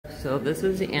So this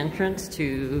is the entrance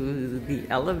to the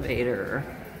elevator.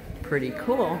 Pretty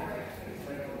cool.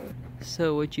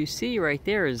 So what you see right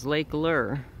there is Lake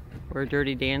Lure, where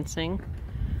Dirty Dancing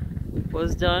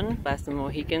was done. Last of the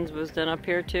Mohicans was done up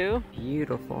here too.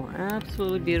 Beautiful,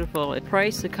 absolutely beautiful. The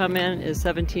price to come in is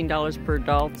 $17 per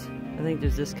adult. I think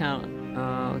there's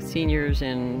discount seniors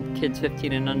and kids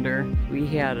 15 and under. We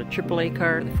had a AAA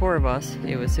card, the 4 of us,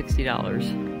 it was $60.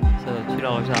 So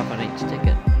 $2 off on each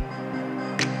ticket.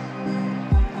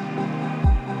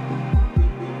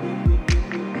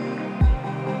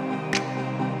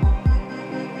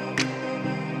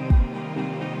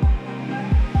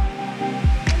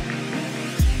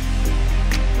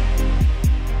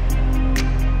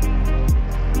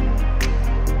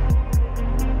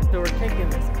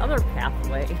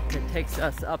 That takes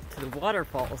us up to the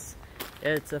waterfalls.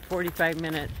 It's a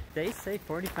 45-minute, they say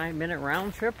 45-minute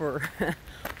round trip or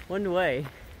one way.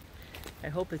 I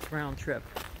hope it's round trip.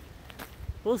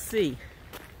 We'll see.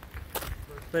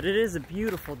 But it is a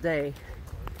beautiful day.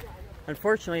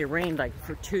 Unfortunately, it rained like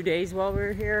for 2 days while we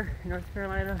were here in North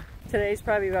Carolina. Today's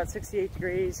probably about 68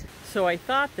 degrees. So I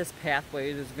thought this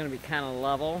pathway was going to be kind of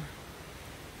level.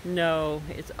 No,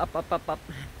 it's up, up, up, up.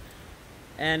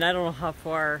 And I don't know how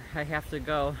far I have to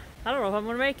go. I don't know if I'm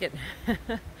gonna make it.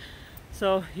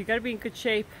 So you gotta be in good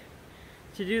shape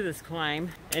to do this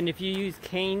climb. And if you use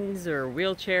canes or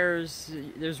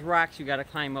wheelchairs, there's rocks you gotta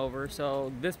climb over.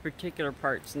 So this particular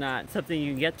part's not something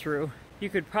you can get through. You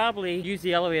could probably use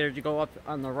the elevator to go up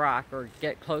on the rock or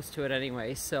get close to it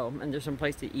anyway. So, and there's some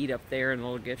place to eat up there and a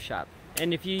little gift shop.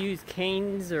 And if you use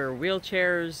canes or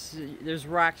wheelchairs, there's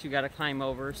rocks you gotta climb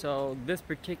over. So this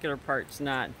particular part's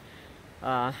not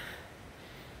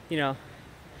you know,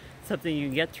 something you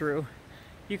can get through.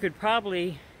 You could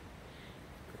probably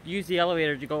use the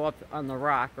elevator to go up on the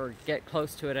rock or get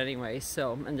close to it anyway.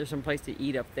 So, and there's some place to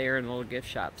eat up there and a little gift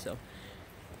shop. So,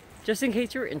 just in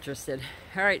case you're interested.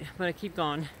 All right, I'm gonna keep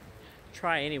going.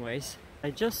 Try anyways. I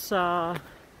just saw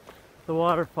the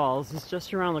waterfalls. It's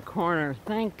just around the corner.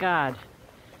 Thank God.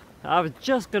 I was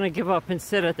just gonna give up and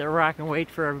sit at the rock and wait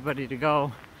for everybody to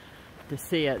go to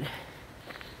see it.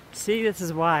 See, this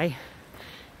is why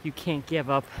you can't give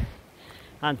up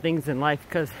on things in life,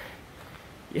 because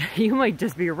you might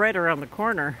just be right around the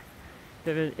corner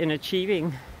in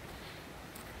achieving,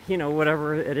 you know,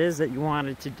 whatever it is that you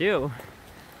wanted to do.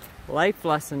 Life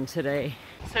lesson today.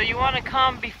 So you want to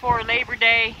come before Labor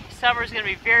Day. Summer's going to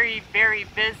be very, very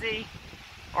busy,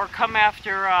 or come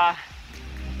after,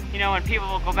 you know, when people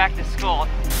will go back to school.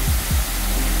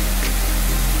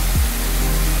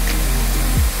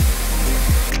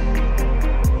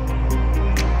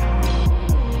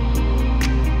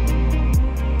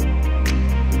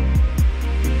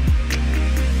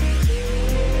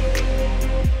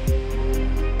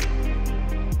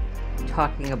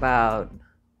 Talking about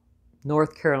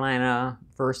North Carolina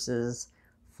versus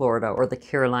Florida, or the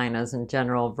Carolinas in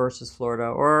general versus Florida,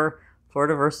 or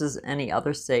Florida versus any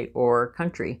other state or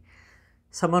country.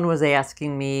 Someone was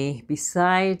asking me,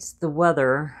 besides the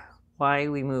weather, why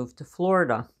we moved to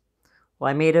Florida.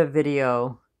 Well, I made a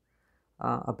video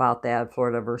about that,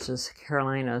 Florida versus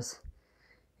Carolinas.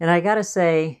 And I gotta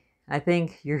say, I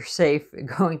think you're safe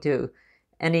going to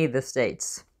any of the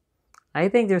states. I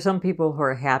think there's some people who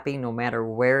are happy no matter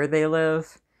where they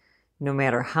live, no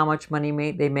matter how much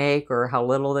money they make or how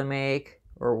little they make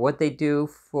or what they do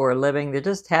for a living. They're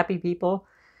just happy people,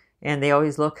 and they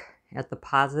always look at the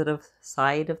positive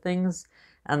side of things.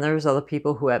 And there's other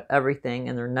people who have everything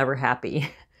and they're never happy.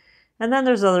 And then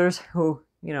there's others who,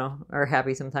 you know, are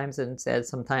happy sometimes and sad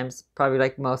sometimes, probably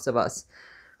like most of us.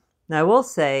 Now, I will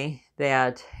say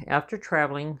that after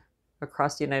traveling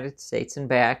across the United States and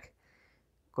back,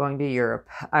 going to Europe,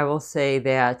 I will say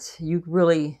that you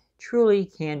really, truly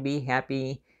can be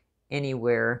happy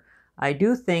anywhere. I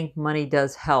do think money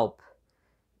does help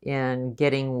in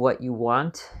getting what you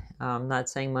want. I'm not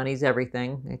saying money's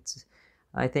everything.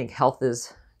 I think health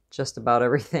is just about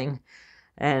everything,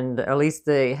 and at least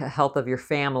the health of your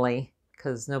family,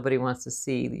 because nobody wants to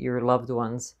see your loved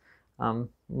ones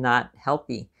not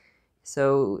healthy.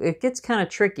 So it gets kind of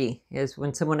tricky is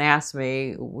when someone asks me,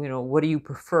 you know, what do you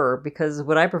prefer? Because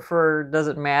what I prefer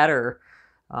doesn't matter.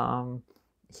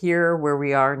 Here where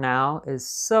we are now is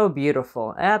so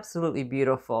beautiful, absolutely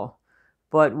beautiful.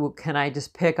 But can I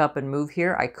just pick up and move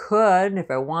here? I could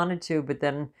if I wanted to, but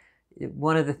then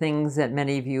one of the things that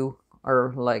many of you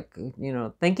are like, you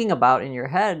know, thinking about in your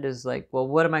head is like, well,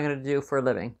 what am I going to do for a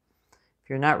living? If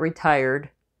you're not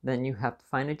retired, then you have to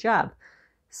find a job.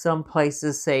 Some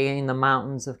places, say in the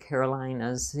mountains of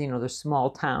Carolinas, you know, they're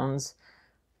small towns.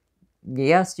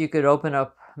 Yes, you could open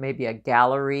up maybe a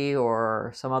gallery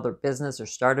or some other business or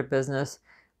start a business.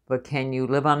 But can you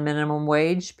live on minimum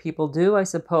wage? People do, I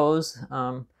suppose.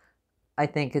 I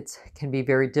think it can be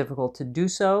very difficult to do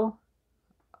so.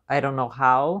 I don't know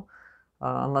how,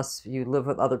 unless you live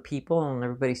with other people and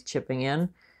everybody's chipping in.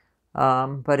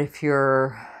 But if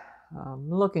you're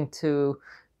looking to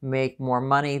make more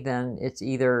money, then it's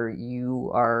either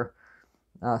you are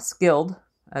skilled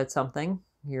at something,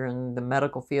 you're in the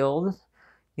medical field.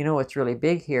 You know what's really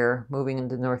big here, moving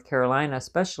into North Carolina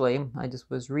especially, I just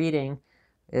was reading,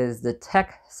 is the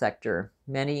tech sector.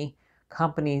 Many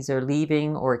companies are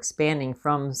leaving or expanding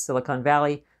from Silicon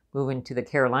Valley, moving to the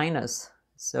Carolinas.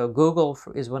 So Google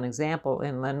is one example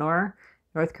in Lenoir,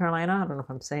 North Carolina. I don't know if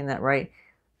I'm saying that right,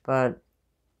 but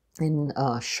in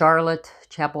Charlotte,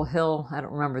 Chapel Hill, I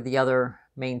don't remember the other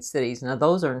main cities. Now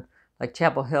those are like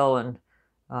Chapel Hill, and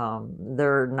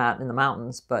they're not in the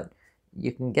mountains, but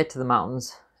you can get to the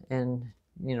mountains in,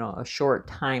 you know, a short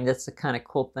time. That's the kind of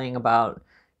cool thing about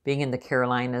being in the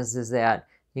Carolinas, is that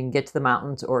you can get to the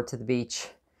mountains or to the beach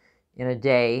in a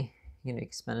day. You know, you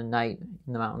can spend a night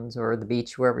in the mountains or the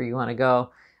beach, wherever you want to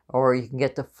go. Or you can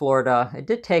get to Florida. It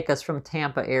did take us from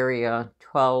Tampa area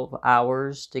 12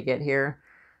 hours to get here.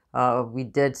 We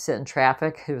did sit in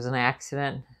traffic. It was an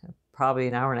accident, probably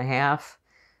an hour and a half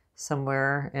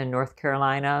somewhere in North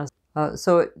Carolina.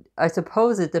 So I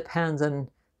suppose it depends on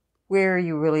where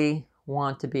you really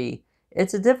want to be.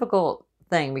 It's a difficult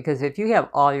thing, because if you have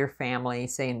all your family,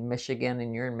 say in Michigan,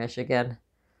 and you're in Michigan,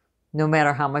 no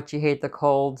matter how much you hate the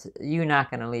cold, you're not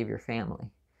going to leave your family.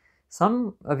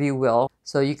 Some of you will,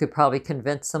 so you could probably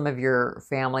convince some of your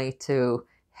family to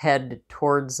head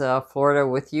towards Florida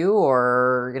with you,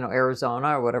 or, you know,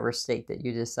 Arizona, or whatever state that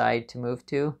you decide to move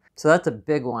to. So that's a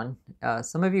big one.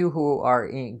 Some of you who are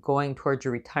going towards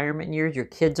your retirement years, your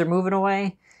kids are moving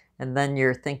away, and then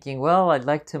you're thinking, well, I'd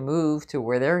like to move to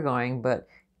where they're going, but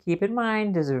keep in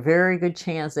mind, there's a very good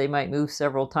chance they might move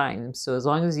several times. So as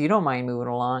long as you don't mind moving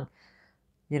along,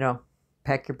 you know,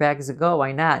 pack your bags and go.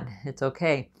 Why not? It's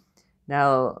okay.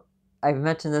 Now, I've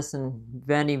mentioned this in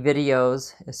many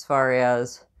videos as far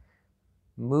as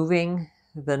moving.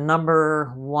 The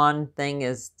number one thing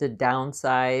is to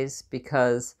downsize,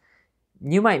 because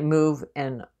you might move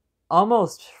and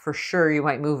almost for sure you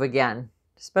might move again,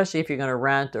 especially if you're going to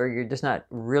rent or you're just not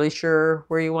really sure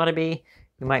where you want to be.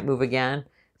 You might move again.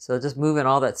 So just moving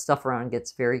all that stuff around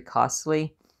gets very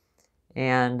costly.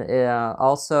 And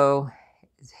also,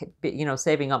 you know,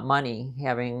 saving up money,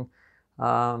 having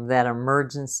that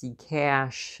emergency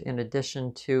cash in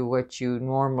addition to what you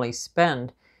normally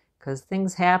spend, because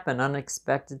things happen,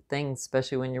 unexpected things,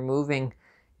 especially when you're moving,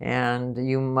 and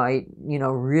you might, you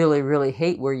know, really, really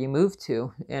hate where you move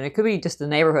to. And it could be just the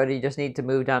neighborhood. You just need to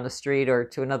move down the street or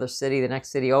to another city, the next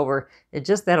city over. It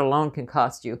just, that alone can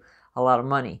cost you a lot of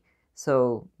money.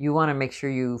 So you want to make sure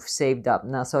you've saved up.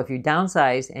 Now, so if you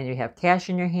downsize and you have cash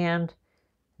in your hand,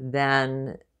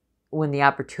 then when the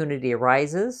opportunity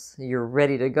arises, you're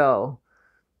ready to go.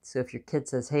 So if your kid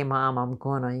says, hey, Mom, I'm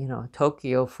going to, you know,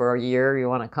 Tokyo for a year, you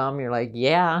want to come? You're like,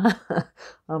 yeah,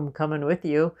 I'm coming with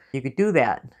you. You could do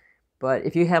that. But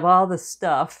if you have all this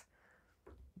stuff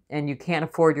and you can't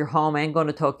afford your home and going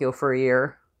to Tokyo for a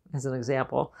year, as an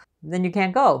example, then you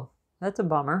can't go. That's a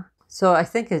bummer. So I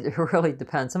think it really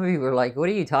depends. Some of you are like, what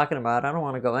are you talking about? I don't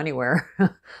want to go anywhere. I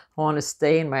want to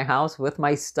stay in my house with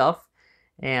my stuff.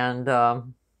 And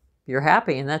you're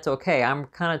happy, and that's okay. I'm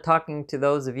kind of talking to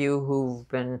those of you who've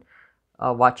been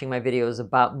watching my videos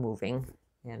about moving,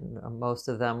 and most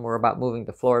of them were about moving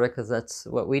to Florida, because that's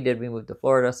what we did. We moved to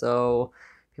Florida, so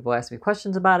people ask me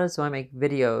questions about it, so I make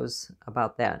videos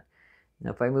about that.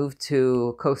 Now, if I move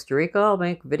to Costa Rica, I'll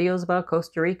make videos about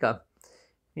Costa Rica.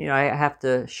 You know, I have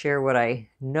to share what I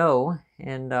know,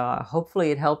 and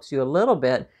hopefully it helps you a little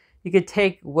bit. You could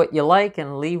take what you like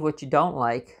and leave what you don't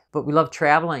like. But we love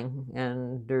traveling,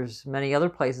 and there's many other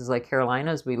places like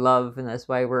Carolinas we love, and that's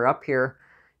why we're up here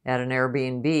at an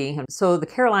Airbnb. So the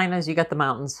Carolinas, you got the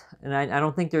mountains, and I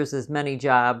don't think there's as many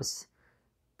jobs.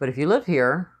 But if you live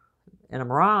here, and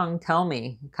I'm wrong, tell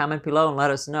me. Comment below and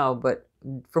let us know. But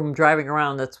from driving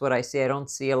around, that's what I see. I don't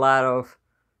see a lot of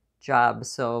jobs.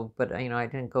 So, but you know, I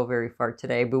didn't go very far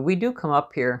today. But we do come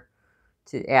up here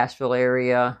to Asheville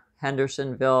area,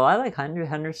 Hendersonville. I like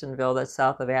Hendersonville. That's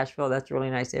south of Asheville. That's a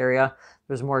really nice area.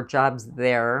 There's more jobs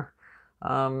there.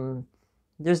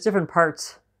 There's different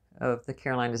parts of the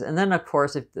Carolinas. And then, of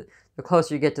course, if the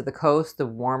closer you get to the coast, the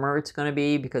warmer it's going to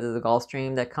be, because of the Gulf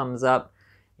Stream that comes up.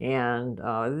 And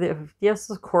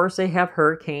yes, of course, they have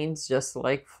hurricanes just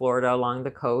like Florida along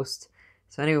the coast.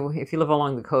 So anyway, if you live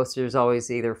along the coast, there's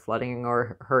always either flooding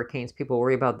or hurricanes. People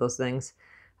worry about those things.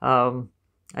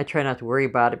 I try not to worry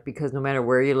about it because no matter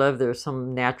where you live, there's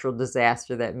some natural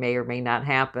disaster that may or may not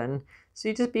happen. So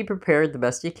you just be prepared the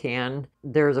best you can.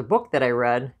 There's a book that I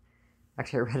read.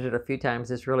 Actually, I read it a few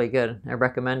times. It's really good. I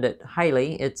recommend it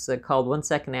highly. It's called 1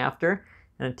 Second After,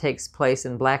 and it takes place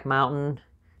in Black Mountain,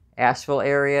 Asheville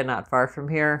area, not far from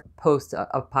here.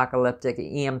 Post-apocalyptic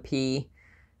EMP,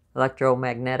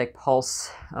 electromagnetic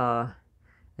pulse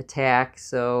attack,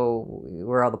 so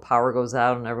where all the power goes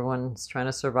out and everyone's trying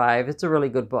to survive. It's a really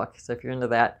good book. So if you're into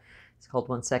that, it's called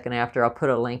 1 Second After. I'll put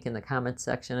a link in the comments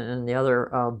section. And the other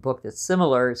book that's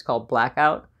similar is called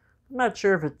Blackout. I'm not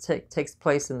sure if it takes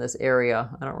place in this area.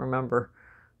 I don't remember,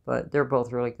 but they're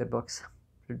both really good books.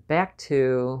 Back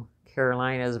to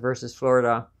Carolinas versus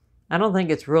Florida. I don't think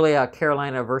it's really a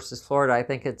Carolina versus Florida. I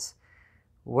think it's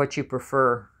what you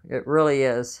prefer. It really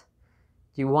is.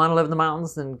 Do you want to live in the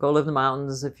mountains? Then go live in the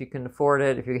mountains if you can afford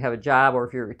it, if you have a job, or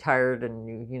if you're retired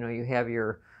and you have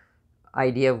your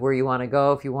idea of where you want to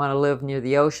go. If you want to live near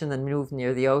the ocean, then move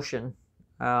near the ocean.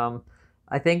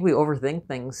 I think we overthink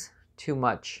things too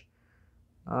much.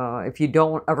 If you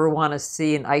don't ever want to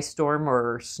see an ice storm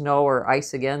or snow or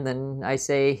ice again, then I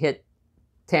say hit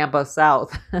Tampa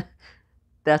south.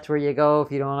 That's where you go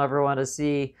if you don't ever want to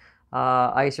see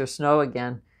ice or snow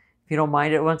again. If you don't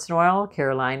mind it once in a while,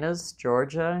 Carolinas,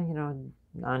 Georgia,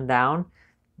 on down,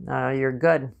 you're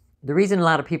good. The reason a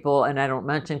lot of people, and I don't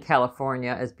mention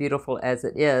California, as beautiful as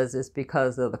it is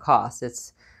because of the cost.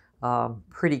 It's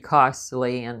pretty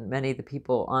costly, and many of the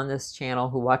people on this channel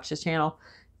who watch this channel,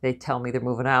 they tell me they're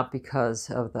moving out because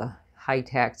of the high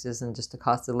taxes and just the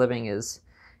cost of living is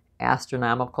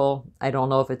astronomical. I don't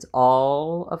know if it's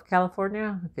all of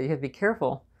California. You have to be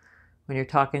careful when you're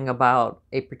talking about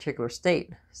a particular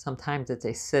state. Sometimes it's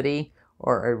a city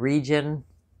or a region.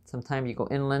 Sometimes you go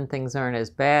inland, things aren't as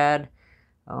bad.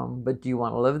 But do you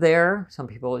want to live there? Some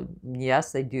people,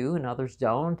 yes, they do, and others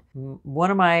don't.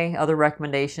 One of my other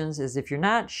recommendations is if you're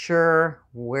not sure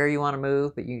where you want to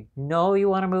move, but you know you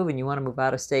want to move and you want to move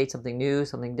out of state, something new,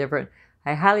 something different,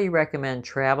 I highly recommend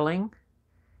traveling.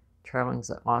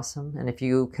 Traveling's awesome. And if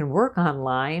you can work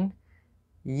online,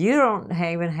 you don't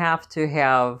even have to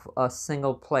have a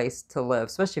single place to live,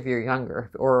 especially if you're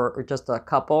younger or just a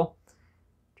couple.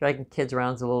 Dragging kids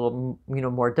around is a little,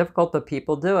 more difficult, but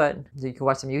people do it. So you can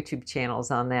watch some YouTube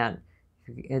channels on that.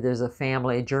 There's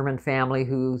a German family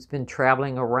who's been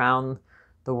traveling around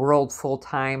the world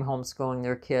full-time, homeschooling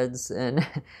their kids, and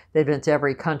they've been to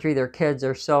every country. Their kids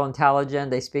are so intelligent.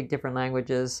 They speak different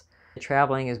languages.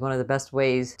 Traveling is one of the best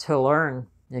ways to learn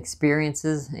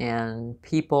experiences and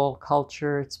people,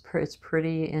 culture. It's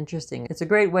pretty interesting. It's a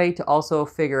great way to also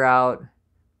figure out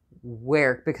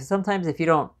where, because sometimes if you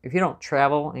don't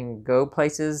travel and go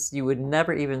places, you would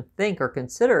never even think or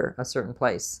consider a certain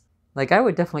place. Like I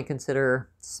would definitely consider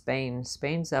Spain.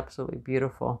 Spain's absolutely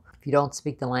beautiful. If you don't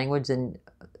speak the language, and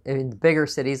in the bigger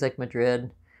cities like Madrid,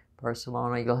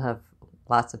 Barcelona, you'll have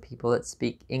lots of people that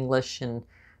speak English, and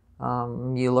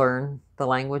you learn the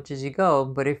language as you go.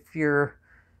 But if you're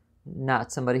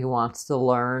not somebody who wants to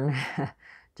learn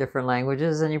different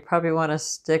languages, then you probably want to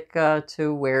stick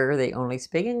to where they only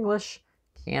speak English.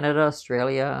 Canada,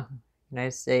 Australia,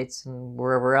 United States, and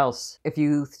wherever else. If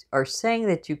you are saying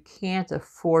that you can't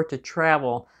afford to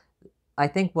travel, I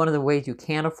think one of the ways you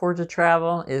can afford to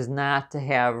travel is not to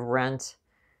have rent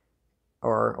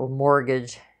or a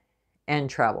mortgage and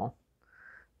travel.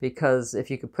 Because if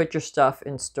you could put your stuff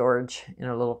in storage in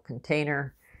a little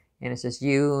container and it's just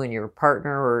you and your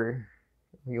partner, or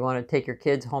you want to take your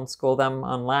kids, homeschool them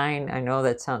online. I know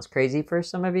that sounds crazy for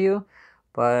some of you,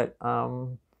 but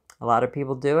a lot of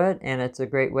people do it, and it's a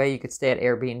great way. You could stay at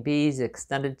Airbnbs,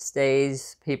 extended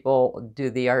stays. People do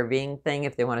the RVing thing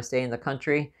if they want to stay in the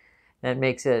country. That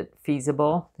makes it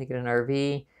feasible. They get an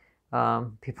RV.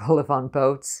 People live on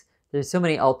boats. There's so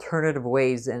many alternative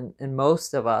ways, and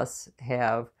most of us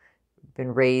have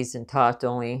been raised and taught to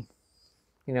only,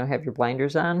 have your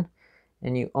blinders on,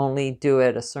 and you only do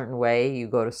it a certain way. You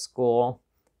go to school,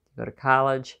 you go to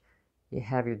college, you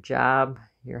have your job,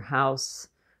 your house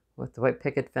with the white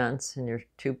picket fence, and your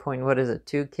 2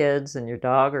 kids and your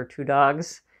dog or 2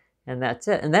 dogs, and that's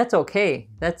it. And that's okay.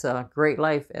 That's a great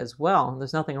life as well.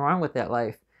 There's nothing wrong with that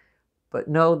life. But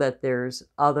know that there's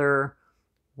other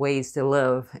ways to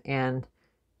live, and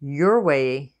your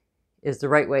way is the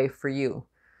right way for you.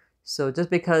 So just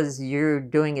because you're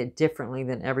doing it differently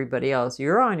than everybody else,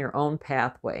 you're on your own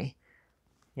pathway.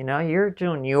 You're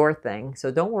doing your thing.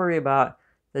 So don't worry about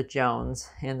the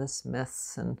Jones and the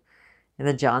Smiths and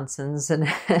the Johnsons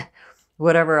and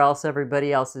whatever else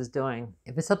everybody else is doing.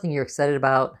 If it's something you're excited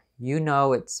about,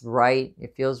 it's right,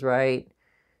 it feels right,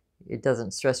 it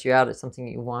doesn't stress you out, it's something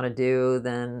you want to do,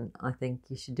 then I think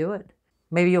you should do it.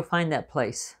 Maybe you'll find that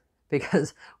place.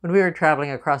 Because when we were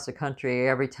traveling across the country,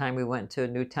 every time we went to a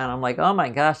new town, I'm like, oh my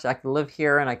gosh, I could live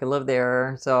here and I could live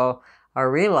there. So I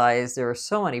realized there were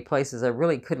so many places I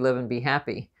really could live and be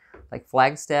happy. Like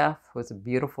Flagstaff was a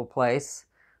beautiful place.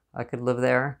 I could live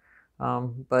there.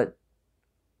 But,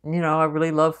 you know, I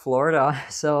really love Florida.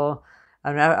 So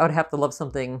I would have to love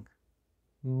something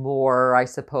more, I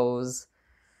suppose,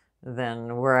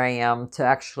 than where I am to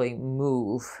actually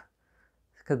move.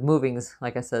 Because moving is,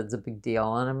 like I said, is a big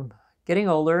deal. And I'm getting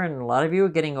older, and a lot of you are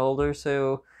getting older.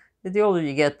 So the older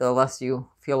you get, the less you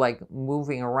feel like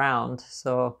moving around.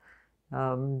 So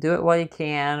do it while you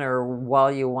can or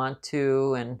while you want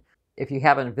to. And if you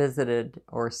haven't visited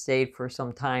or stayed for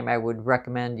some time, I would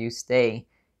recommend you stay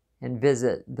and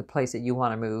visit the place that you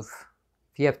want to move.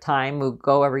 If you have time,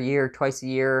 go every year, twice a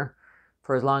year,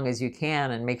 for as long as you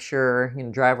can, and make sure you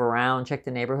drive around, check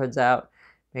the neighborhoods out.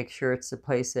 Make sure it's the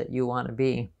place that you want to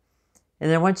be. And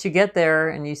then once you get there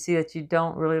and you see that you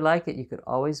don't really like it, you could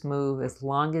always move, as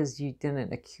long as you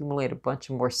didn't accumulate a bunch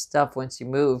of more stuff once you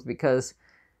move, because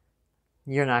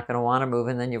you're not going to want to move,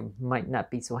 and then you might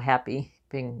not be so happy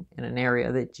being in an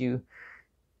area that you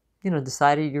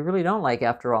decided you really don't like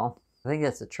after all. I think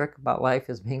that's the trick about life,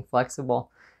 is being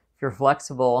flexible. If you're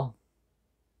flexible,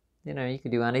 you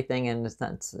can do anything, and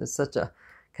it's such a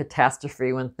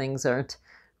catastrophe when things aren't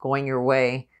going your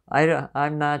way.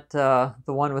 I'm not the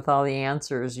one with all the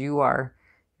answers. You are.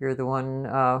 You're the one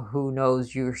who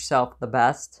knows yourself the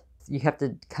best. You have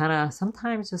to kind of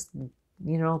sometimes just,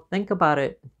 think about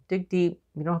it. Dig deep.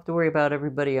 You don't have to worry about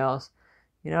everybody else.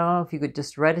 If you could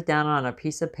just write it down on a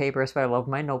piece of paper. That's why I love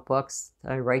my notebooks.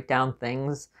 I write down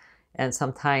things, and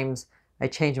sometimes I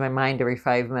change my mind every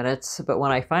 5 minutes. But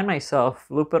when I find myself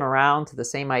looping around to the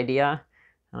same idea,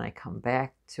 and I come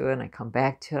back to it, and I come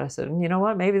back to it, I said, you know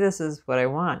what, maybe this is what I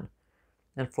want.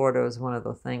 And Florida was one of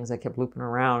the things I kept looping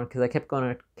around, because I kept going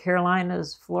to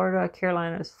Carolinas, Florida,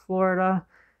 Carolinas, Florida.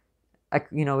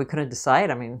 We couldn't decide.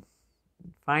 I mean,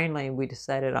 finally we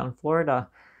decided on Florida.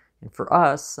 And for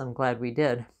us, I'm glad we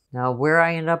did. Now, where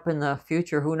I end up in the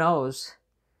future, who knows?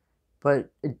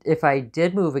 But if I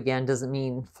did move again, doesn't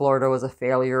mean Florida was a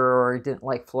failure or I didn't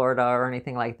like Florida or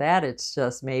anything like that. It's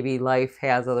just maybe life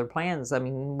has other plans. I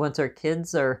mean, once our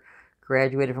kids are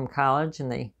graduated from college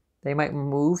and they might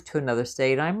move to another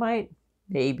state, I might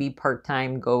maybe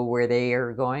part-time go where they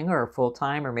are going, or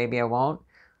full-time, or maybe I won't.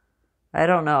 I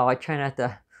don't know. I try not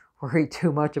to worry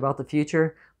too much about the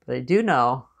future, but I do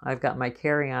know I've got my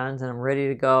carry-ons and I'm ready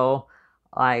to go.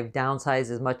 I've downsized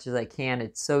as much as I can.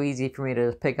 It's so easy for me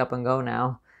to pick up and go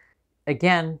now.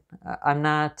 Again, I'm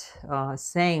not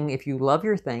saying if you love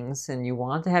your things and you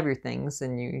want to have your things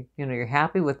and you're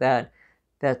happy with that,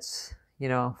 that's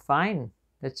fine.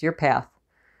 That's your path.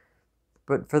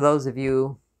 But for those of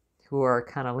you who are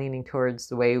kind of leaning towards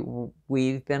the way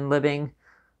we've been living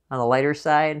on the lighter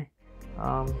side,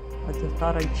 I just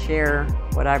thought I'd share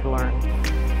what I've learned.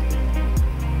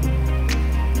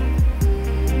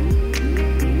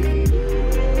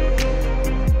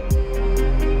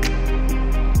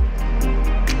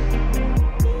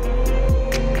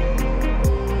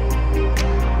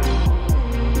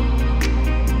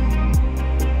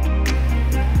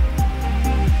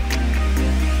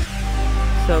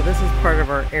 So this is part of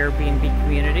our Airbnb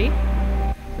community.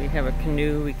 We have a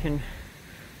canoe we can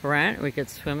rent. We could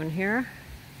swim in here,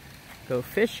 go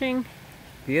fishing.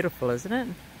 Beautiful, isn't it?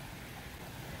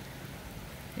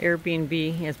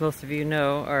 Airbnb, as most of you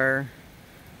know, are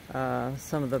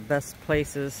some of the best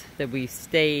places that we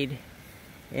stayed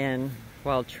in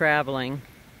while traveling.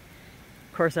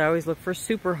 Of course, I always look for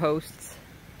super hosts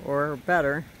or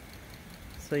better,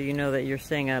 so you know that you're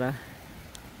staying at a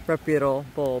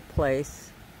reputable place.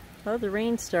 Oh, the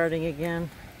rain's starting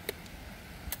again.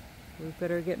 We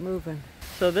better get moving.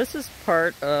 So this is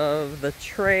part of the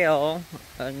trail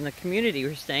in the community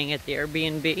we're staying at, the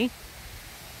Airbnb.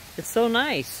 It's so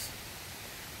nice.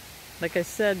 Like I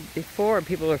said before,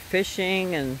 people are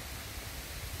fishing and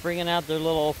bringing out their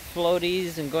little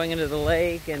floaties and going into the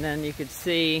lake, and then you could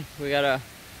see we got a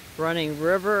running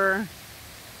river.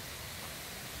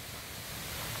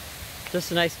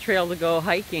 Just a nice trail to go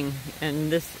hiking,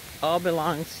 and this all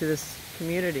belongs to this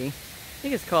community. I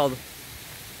think it's called,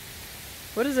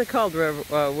 what is it called?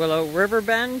 Willow River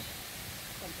Bend?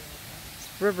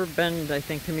 It's River Bend, I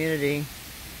think, community.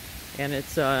 And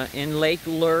it's in Lake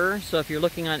Lure. So if you're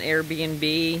looking on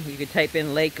Airbnb, you could type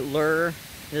in Lake Lure.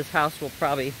 This house will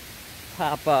probably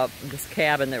pop up, this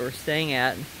cabin that we're staying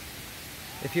at,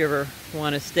 if you ever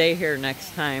want to stay here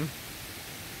next time.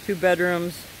 2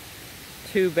 bedrooms,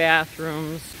 2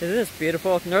 bathrooms. Isn't this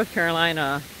beautiful? North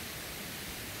Carolina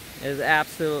is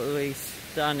absolutely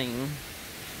stunning.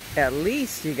 At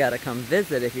least you gotta come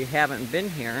visit if you haven't been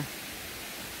here.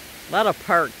 A lot of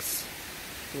parks,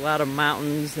 a lot of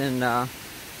mountains, and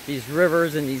these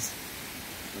rivers and these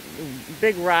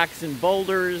big rocks and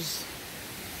boulders.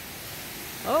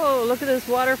 Oh, look at this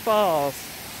waterfalls.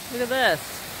 Look at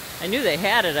this. I knew they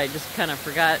had it, I just kind of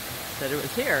forgot that it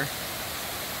was here.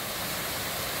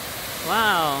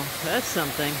 Wow, that's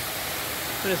something.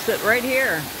 I'm gonna sit right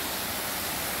here.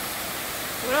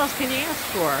 What else can you ask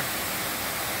for?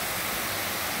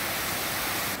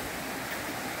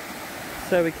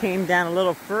 So we came down a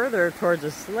little further towards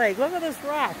this lake. Look at this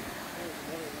rock.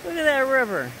 Look at that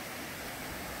river.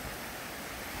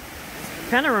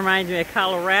 Kind of reminds me of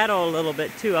Colorado a little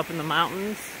bit too, up in the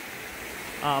mountains.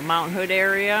 Mount Hood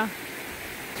area.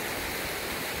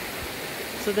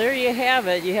 So there you have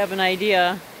it. You have an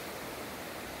idea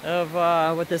of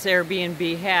what this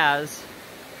Airbnb has.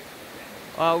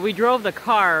 We drove the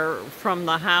car from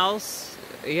the house.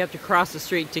 You have to cross the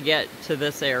street to get to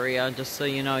this area, just so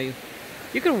you know.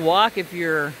 You can walk if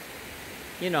you're,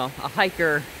 you know, a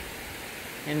hiker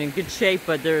and in good shape,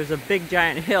 but there's a big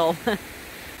giant hill.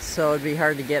 So it'd be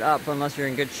hard to get up unless you're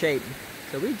in good shape.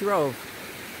 So we drove.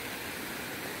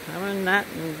 I'm not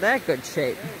in that good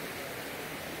shape.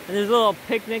 And there's little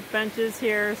picnic benches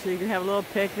here, so you can have a little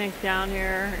picnic down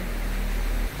here.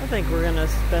 I think we're gonna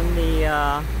spend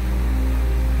the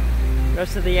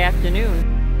rest of the afternoon.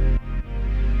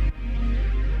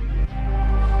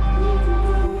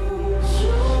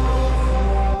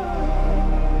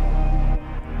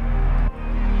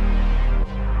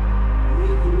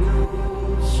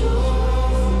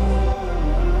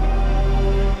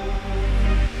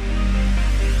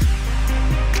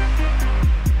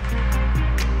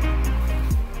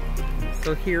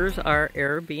 So here's our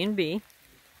Airbnb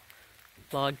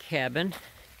log cabin.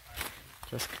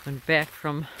 Just coming back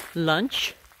from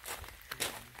lunch.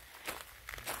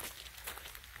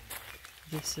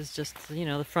 This is just, you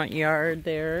know, the front yard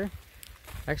there.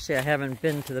 Actually, I haven't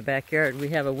been to the backyard. We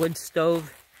have a wood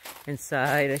stove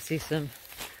inside. I see some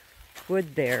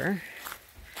wood there.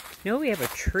 You know, we have a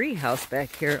tree house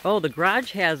back here. Oh, the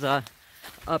garage has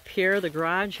up here, the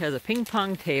garage has a ping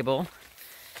pong table.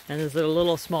 And there's a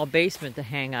little small basement to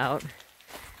hang out.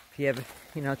 If you have,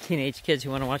 you know, teenage kids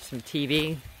who want to watch some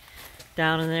TV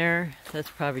down in there, that's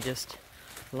probably just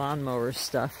lawnmower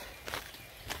stuff.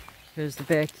 There's the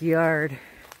backyard.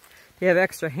 You have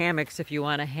extra hammocks if you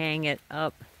want to hang it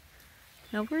up.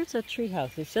 Now, where's that tree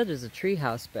house? They said there's a tree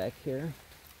house back here.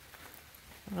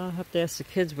 I'll have to ask the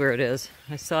kids where it is.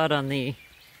 I saw it on the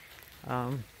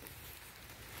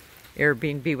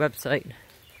Airbnb website.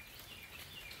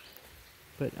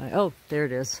 But oh, there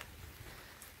it is.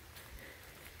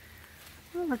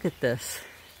 Oh, look at this.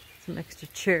 Some extra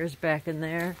chairs back in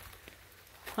there.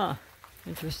 Huh,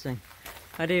 interesting.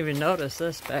 I didn't even notice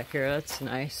this back here. That's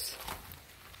nice.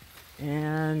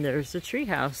 And there's the tree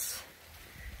house.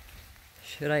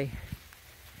 Should I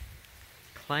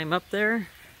climb up there?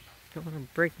 Don't want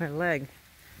to break my leg.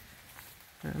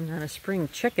 I'm not a spring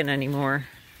chicken anymore.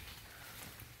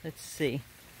 Let's see.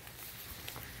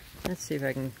 Let's see if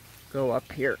I can go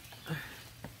up here.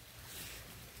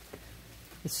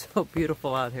 It's so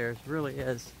beautiful out here. It really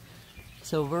is.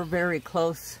 So we're very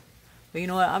close. But you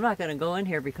know what? I'm not going to go in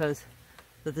here because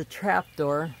there's a trap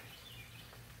door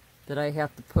that I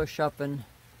have to push up, and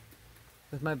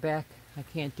with my back, I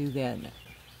can't do that.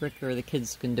 Rick or the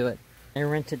kids can do it. I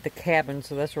rented the cabin,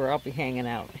 so that's where I'll be hanging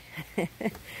out.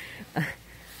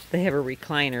 They have a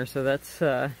recliner, so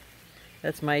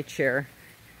that's my chair.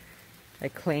 I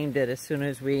claimed it as soon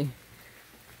as we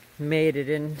made it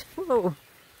in. Whoa!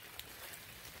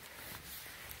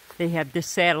 They have this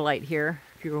satellite here,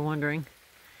 if you were wondering.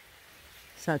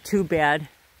 It's not too bad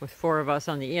with 4 of us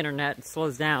on the internet. It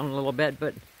slows down a little bit,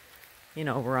 but you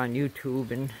know, we're on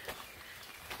YouTube and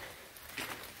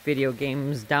video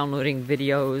games, downloading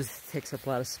videos. It takes up a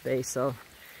lot of space, so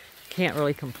can't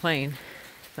really complain.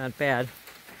 It's not bad.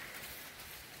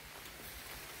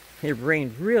 It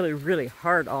rained really, really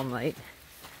hard all night.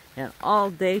 And all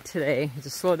day today. It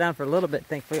just slowed down for a little bit,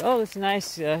 thankfully. Oh, it's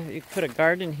nice. You could put a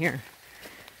garden here.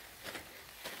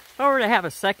 If I were to have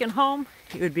a second home,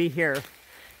 it would be here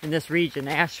in this region,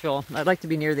 Asheville. I'd like to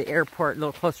be near the airport, a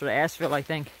little closer to Asheville, I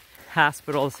think.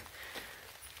 Hospitals,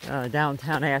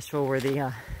 downtown Asheville, where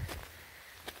the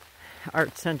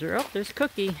art center. Oh, there's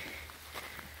Cookie.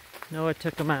 Noah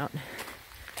took him out.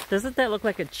 Doesn't that look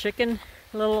like a chicken?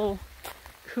 Little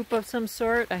coop of some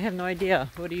sort? I have no idea.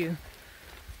 What do you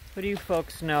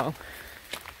folks know?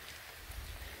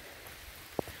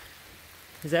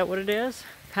 Is that what it is?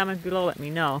 Comment below, let me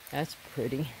know. That's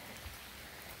pretty.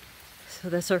 So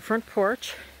that's our front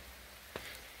porch.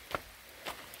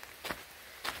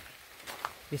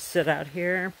 You sit out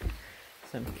here,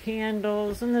 some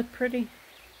candles, isn't that pretty?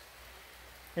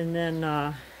 And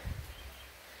then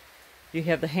you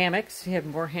have the hammocks. You have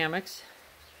more hammocks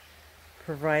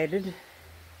provided.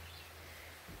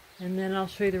 And then I'll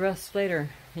show you the rest later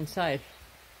inside.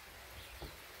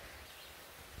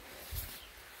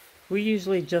 We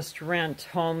usually just rent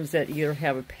homes that either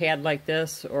have a pad like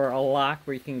this or a lock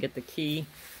where you can get the key,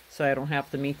 so I don't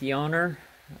have to meet the owner.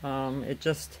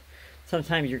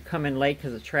 Sometimes you're coming late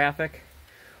because of traffic,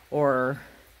 or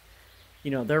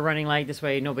you know, they're running late, this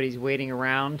way nobody's waiting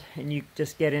around, and you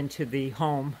just get into the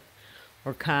home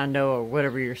or condo or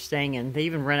whatever you're staying in. They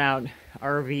even rent out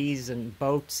RVs and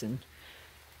boats and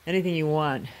anything you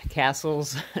want,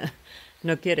 castles.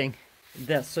 No kidding.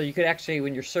 So you could actually,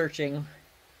 when you're searching,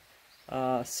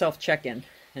 self check-in,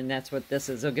 and that's what this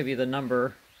is. They'll give you the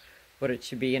number, what it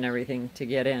should be and everything to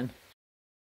get in.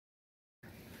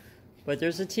 But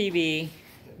there's a TV,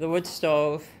 the wood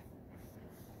stove,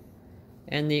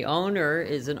 and the owner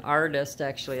is an artist.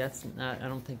 Actually, that's not, I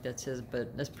don't think that's his,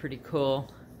 but that's pretty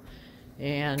cool.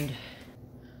 And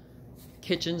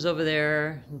kitchen's over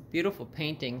there, beautiful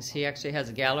paintings. He actually has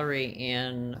a gallery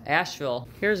in Asheville.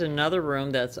 Here's another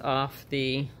room that's off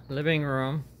the living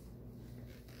room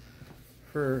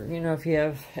for, you know, if you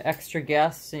have extra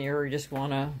guests and you just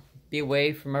want to be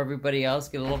away from everybody else,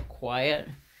 get a little quiet.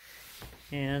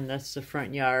 And that's the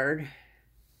front yard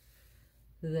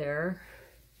there.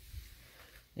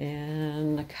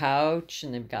 And the couch,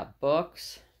 and they've got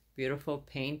books, beautiful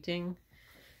painting.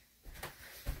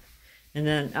 And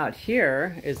then out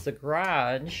here is the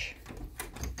garage,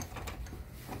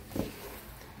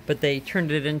 but they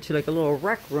turned it into like a little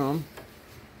rec room.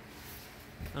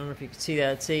 I don't know if you can see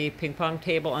that. See, ping pong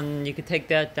table, and you could take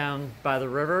that down by the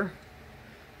river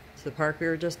to the park we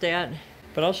were just at.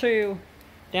 But I'll show you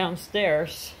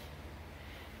downstairs.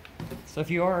 So if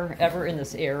you are ever in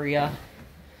this area,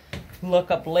 look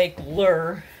up Lake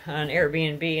Lure on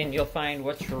Airbnb and you'll find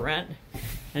what's for rent,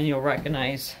 and you'll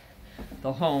recognize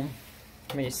the home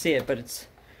when you see it. But it's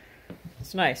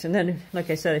nice. And then, like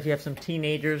I said, if you have some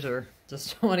teenagers or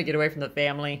just want to get away from the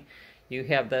family, you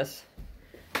have this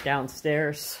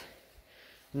downstairs.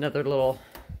 Another little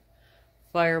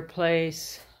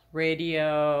fireplace,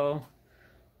 radio,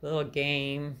 little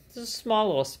game. It's a small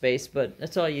little space, but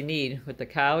that's all you need, with the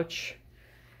couch,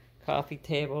 coffee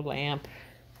table, lamp.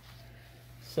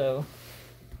 So,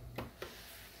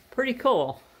 pretty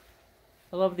cool.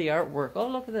 I love the artwork. Oh,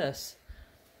 look at this.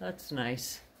 That's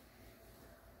nice.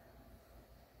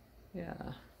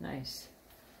 Yeah, nice.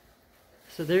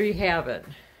 So there you have it.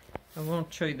 I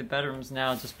won't show you the bedrooms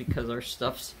now just because our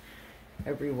stuff's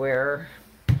everywhere.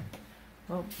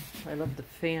 Oh, I left the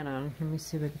fan on. Let me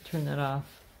see if I can turn that off.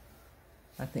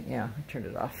 I think, yeah, I turned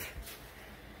it off.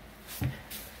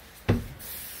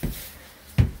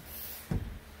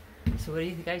 So what do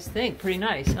you guys think? Pretty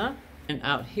nice, huh? And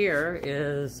out here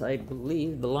is, I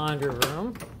believe, the laundry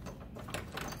room.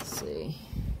 Let's see.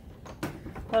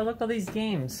 Oh, look at all these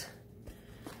games.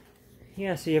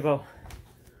 Yeah, so you have a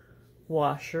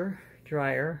washer,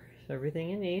 dryer, so everything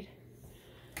you need.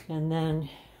 And then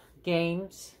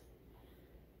games.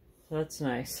 So that's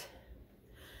nice.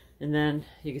 And then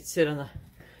you could sit on the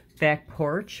back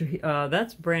porch.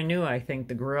 That's brand new, I think,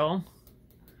 the grill.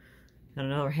 And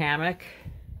another hammock.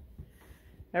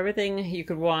 Everything you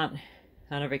could want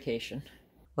on a vacation.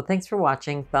 Well, thanks for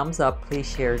watching. Thumbs up, please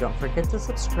share. Don't forget to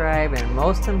subscribe. And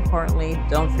most importantly,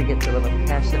 don't forget to live a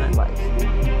passionate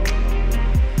life.